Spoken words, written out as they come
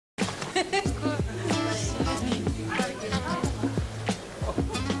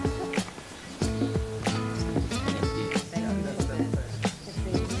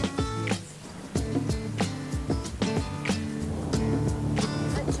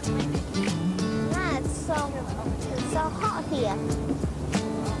here.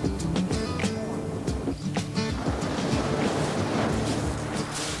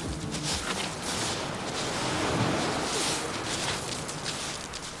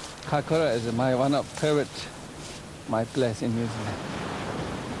 Kakura is one of my place in New Zealand.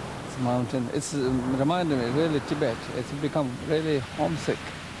 It's a mountain. It's reminded me really Tibet. It's become really homesick.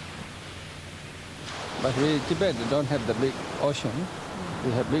 But Tibet don't have the big ocean.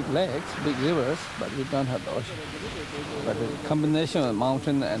 We have big lakes, big rivers, but we don't have the ocean. But the combination of the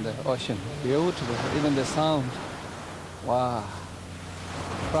mountain and the ocean, beautiful. Even the sound, wow,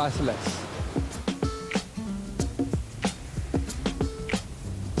 priceless.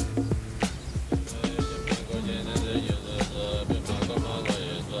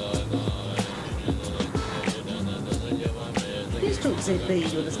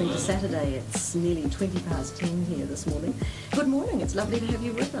 ZB, you're listening to Saturday. It's nearly 20 past 10 here this morning. Good morning, it's lovely to have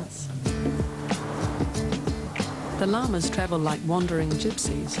you with us. The Lamas travel like wandering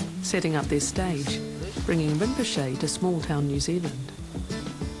gypsies, setting up their stage, bringing Rinpoche to small-town New Zealand.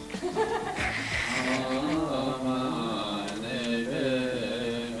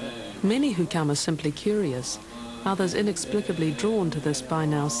 Many who come are simply curious, others inexplicably drawn to this by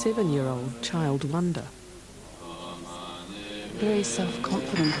now 7-year-old child wonder. Very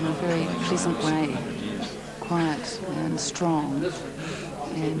self-confident in a very pleasant way, quiet and strong,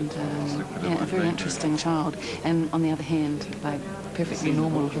 and yeah, a very interesting child. And on the other hand, like a perfectly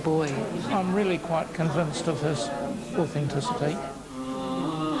normal little boy. I'm really quite convinced of his authenticity. I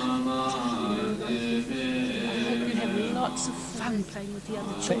hope you have lots of fun playing with the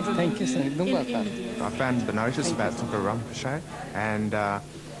other children. Thank you, sir. I found the notice about Tuka Rinpoche,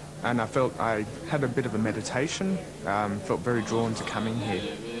 and I felt I had a bit of a meditation, felt very drawn to coming here.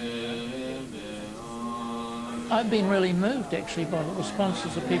 I've been really moved actually by the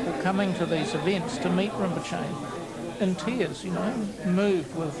responses of people coming to these events to meet Rinpoche in tears, you know,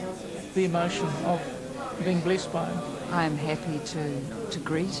 moved with the emotion of being blessed by him. I'm happy to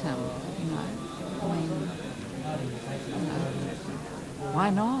greet him, you know. I mean, why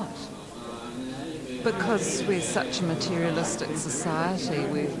not? Because we're such a materialistic society,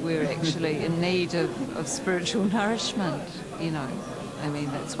 we're actually in need of spiritual nourishment, you know. I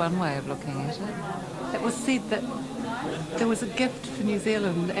mean, that's one way of looking at it. It was said that there was a gift for New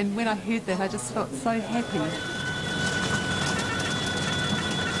Zealand, and when I heard that, I just felt so happy.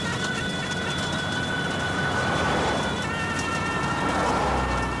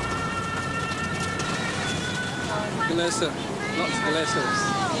 Glacier, lots of glaciers.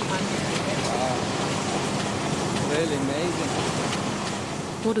 Really amazing.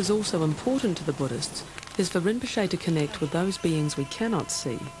 What is also important to the Buddhists is for Rinpoche to connect with those beings we cannot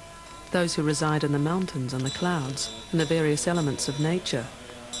see, those who reside in the mountains and the clouds and the various elements of nature.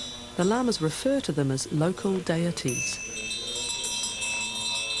 The Lamas refer to them as local deities.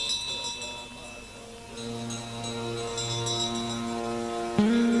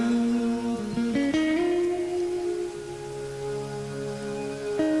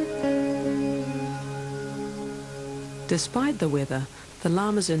 Despite the weather, the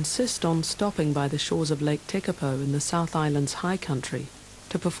Lamas insist on stopping by the shores of Lake Tekapo in the South Island's high country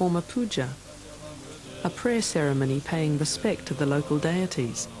to perform a puja, a prayer ceremony paying respect to the local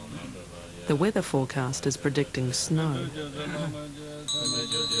deities. The weather forecast is predicting snow.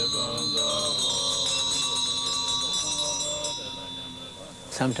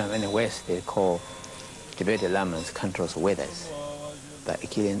 Sometimes in the West they call Tibetan Lamas controls weathers, but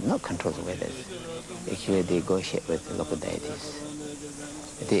actually not controls weathers. Actually they negotiate with the local deities.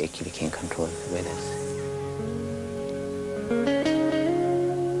 They actually can control the weathers.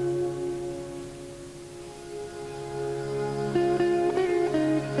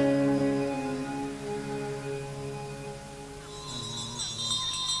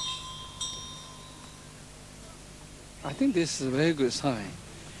 I think this is a very good sign.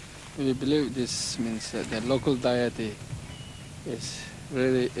 We believe this means that the local deity is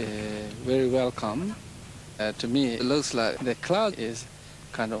really very welcome. To me, it looks like the cloud is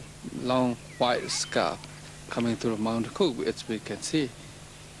kind of long white scarf coming through Mount Cook, which we can see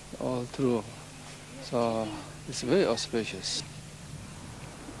all through. So it's very auspicious.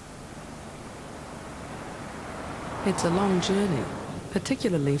 It's a long journey,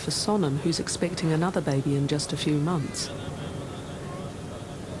 particularly for Sonam, who's expecting another baby in just a few months.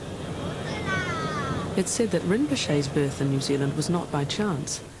 It's said that Rinpoche's birth in New Zealand was not by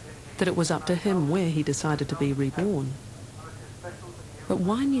chance, that it was up to him where he decided to be reborn. But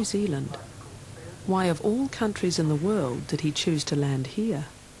why New Zealand? Why, of all countries in the world, did he choose to land here?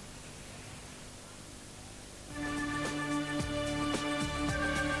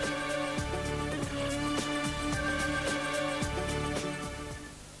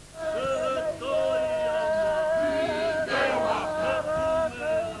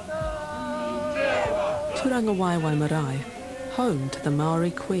 Tūranga Waiwai Marae, home to the Maori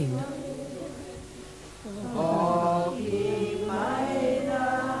Queen.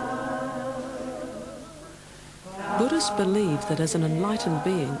 Buddhists believe that as an enlightened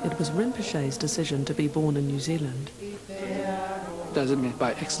being, it was Rinpoche's decision to be born in New Zealand. Doesn't mean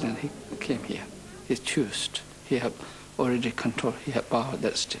by accident he came here. He chose. He had already controlled, he had power at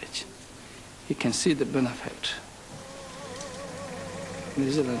that stage. He can see the benefit.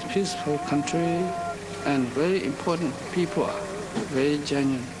 New Zealand is a peaceful country and very important people are very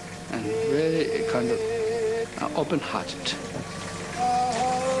genuine and very kind of open-hearted.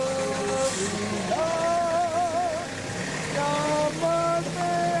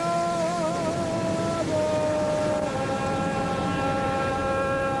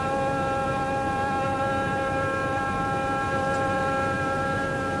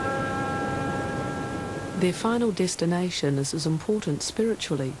 Their final destination is as important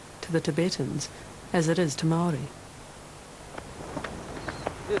spiritually to the Tibetans as it is to Maori.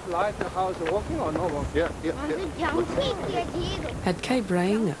 This lighthouse walking or not walking? Yeah. At Cape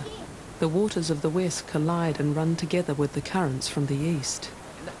Reinga, the waters of the west collide and run together with the currents from the east.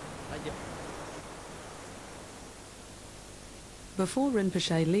 Before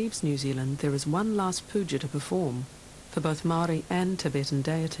Rinpoche leaves New Zealand, there is one last puja to perform for both Maori and Tibetan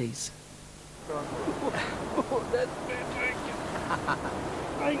deities.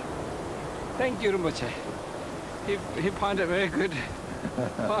 Thank you, Rinpoche. He found a very good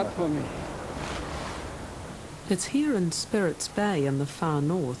path for me. It's here in Spirits Bay in the far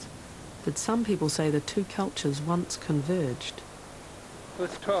north that some people say the two cultures once converged.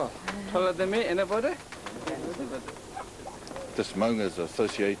 Who's tall? Taller than me, anybody? This maunga is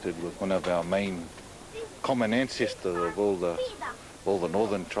associated with one of our main common ancestors of all the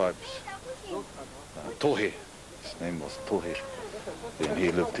northern tribes, Tohe. His name was Tohe, and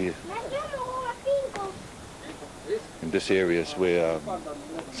he lived here. And this area is where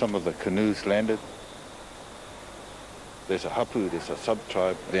some of the canoes landed. There's a hapu, there's a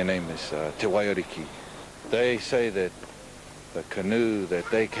sub-tribe, their name is Te Waioriki. They say that the canoe that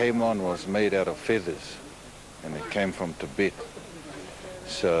they came on was made out of feathers, and it came from Tibet.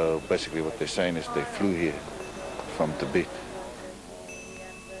 So basically what they're saying is they flew here from Tibet.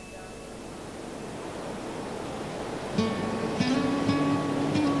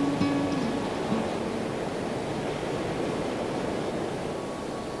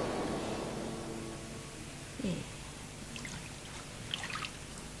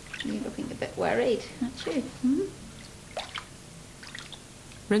 You're looking a bit worried, aren't you?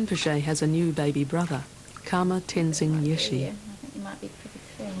 Rinpoche has a new baby brother, Karma Tenzing Yeshe. I think you might be pretty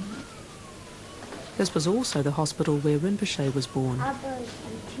thin. This was also the hospital where Rinpoche was born.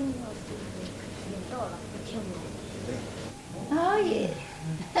 Oh, yeah.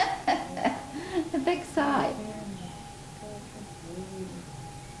 The big side.